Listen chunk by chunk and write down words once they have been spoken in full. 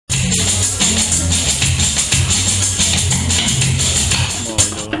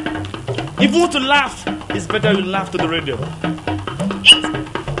If you want to laugh, it's better you laugh to the radio.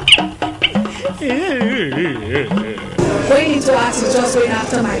 Going into art is just going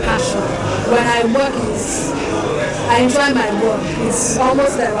after my passion. When I work, I enjoy my work. It's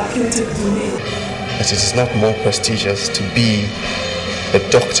almost therapeutic to me. But it is not more prestigious to be a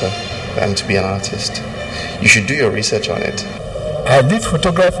doctor than to be an artist. You should do your research on it. I did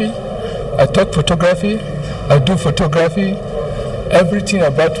photography, I taught photography, I do photography. Everything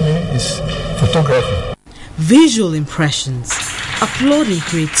about me is photography. Visual impressions, applauding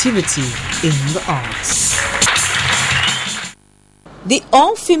creativity in the arts. The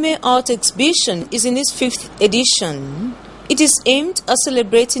all-female art exhibition is in its 5th edition. It is aimed at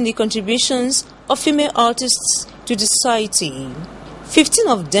celebrating the contributions of female artists to the society. 15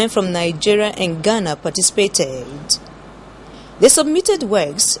 of them from Nigeria and Ghana participated. They submitted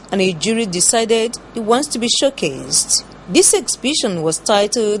works and a jury decided the ones to be showcased. This exhibition was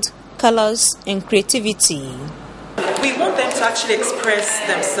titled Colors and Creativity. We want them to actually express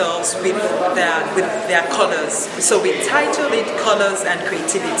themselves with their colors. So we titled it Colors and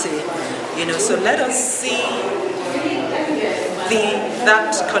Creativity. So let us see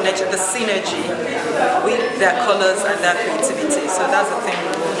that connection, the synergy with their colors and their creativity. So that's the thing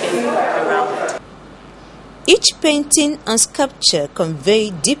we're working around. Each painting and sculpture convey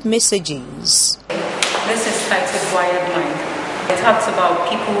deep messages. This is titled Wired Mind. It talks about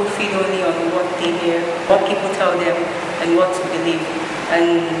people who feed only on what they hear, what people tell them, and what to believe.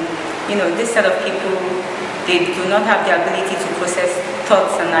 And this set of people, they do not have the ability to process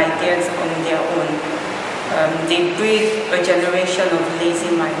thoughts and ideas on their own. They breed a generation of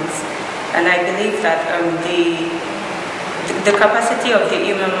lazy minds. And I believe that the capacity of the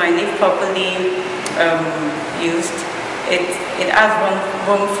human mind, if properly used, it has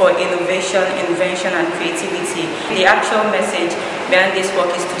room for innovation, invention, and creativity. The actual message behind this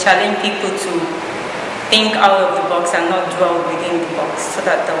work is to challenge people to think out of the box and not dwell within the box, so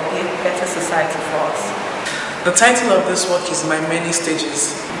that there will be a better society for us. The title of this work is My Many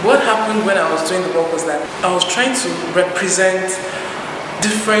Stages. What happened when I was doing the work was that I was trying to represent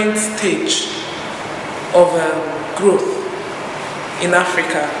different stage of growth in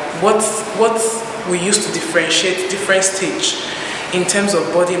Africa. What we used to differentiate different stage in terms of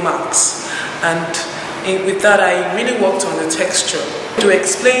body marks, and with that I really worked on the texture to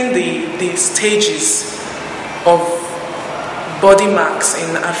explain the stages of body marks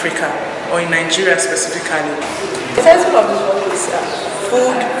in Africa, or in Nigeria specifically. The title of this work is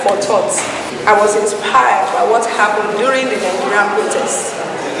Food for Thought. I was inspired by what happened during the Nigerian protests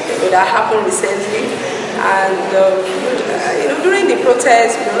that happened recently, and during the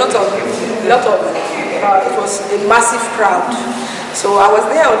protest, it was a massive crowd. So I was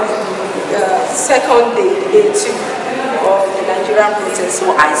there on the second day, day 2 of the Nigerian protest.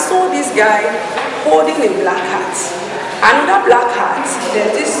 So I saw this guy holding a black hat. Another black hat,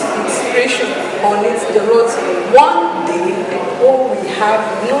 there's this inspiration on it. They wrote, one day when we have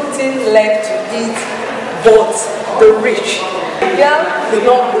nothing left to eat but the rich. The girl is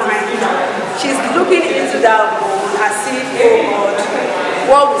not blind. She's looking into that bowl as if, oh God,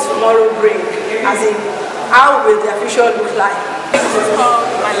 what will tomorrow bring? As in, how will their future look like? This is called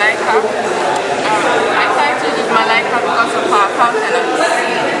Malaika. I titled it Malaika because of her countenance.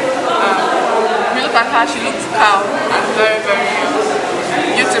 Look at her, she looks calm and very, very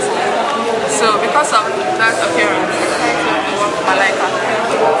beautiful. So because of that appearance, I titled the work Malaika.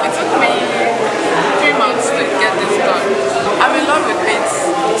 It took me 3 months to get this done. I'm in love with paints,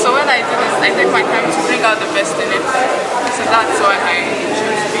 so when I do this, I take my time to bring out the best in it. So that's why I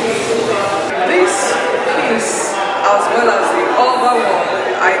choose paints. This piece, as well as the other one,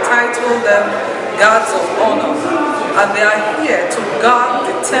 I titled them Guards of Honor, and they are here to guard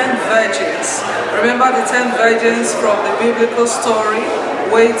the 10 virgins. Remember the 10 virgins from the biblical story,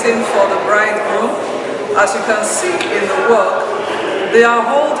 waiting for the bridegroom? As you can see in the work, they are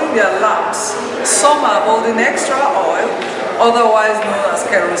holding their lamps. Some are holding extra oil, otherwise known as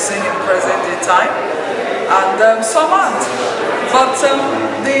kerosene in present day time, and some aren't. But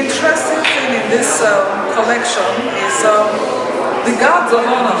the interesting thing in this collection is the Guards of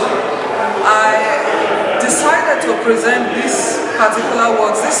Honor. I decided to present these particular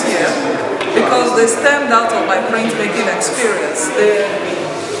works this year because they stemmed out of my printmaking experience. The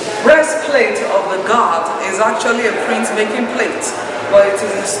breastplate of the guard is actually a printmaking plate, but it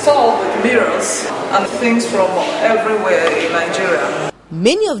is installed with mirrors and things from everywhere in Nigeria.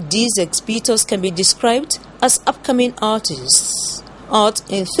 Many of these exhibitors can be described as upcoming artists. Art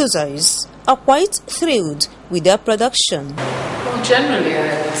enthusiasts are quite thrilled with their production. Well, generally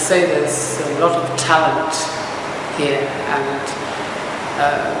I would say there's a lot of talent here, and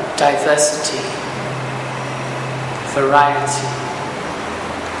diversity, variety.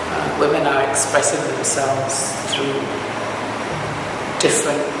 Women are expressing themselves through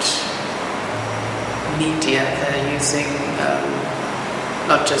different media. They're using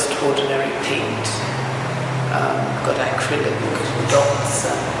not just ordinary paint, got acrylic dots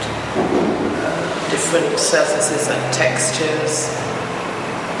and different surfaces and textures,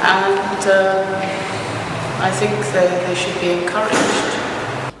 and I think they should be encouraged.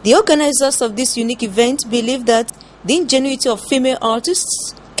 The organizers of this unique event believe that the ingenuity of female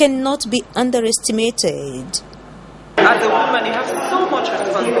artists cannot be underestimated. As a woman, you have so much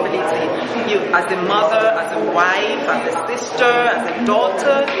responsibility. You, as a mother, as a wife, as a sister, as a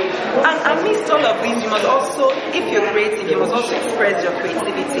daughter. And amidst all of these, you must also, if you're creative, you must also express your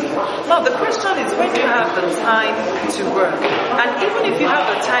creativity. Now, the question is, when do you have the time to work? And even if you have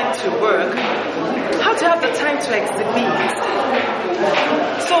the time to work, how to have the time to exhibit?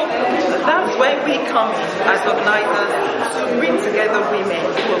 So that's where we come as organizers to bring together women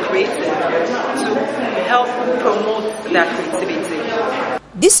who are creative to help promote their creativity.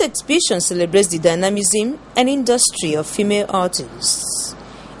 This exhibition celebrates the dynamism and industry of female artists.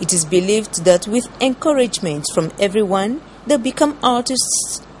 It is believed that with encouragement from everyone, they'll become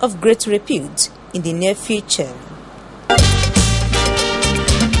artists of great repute in the near future.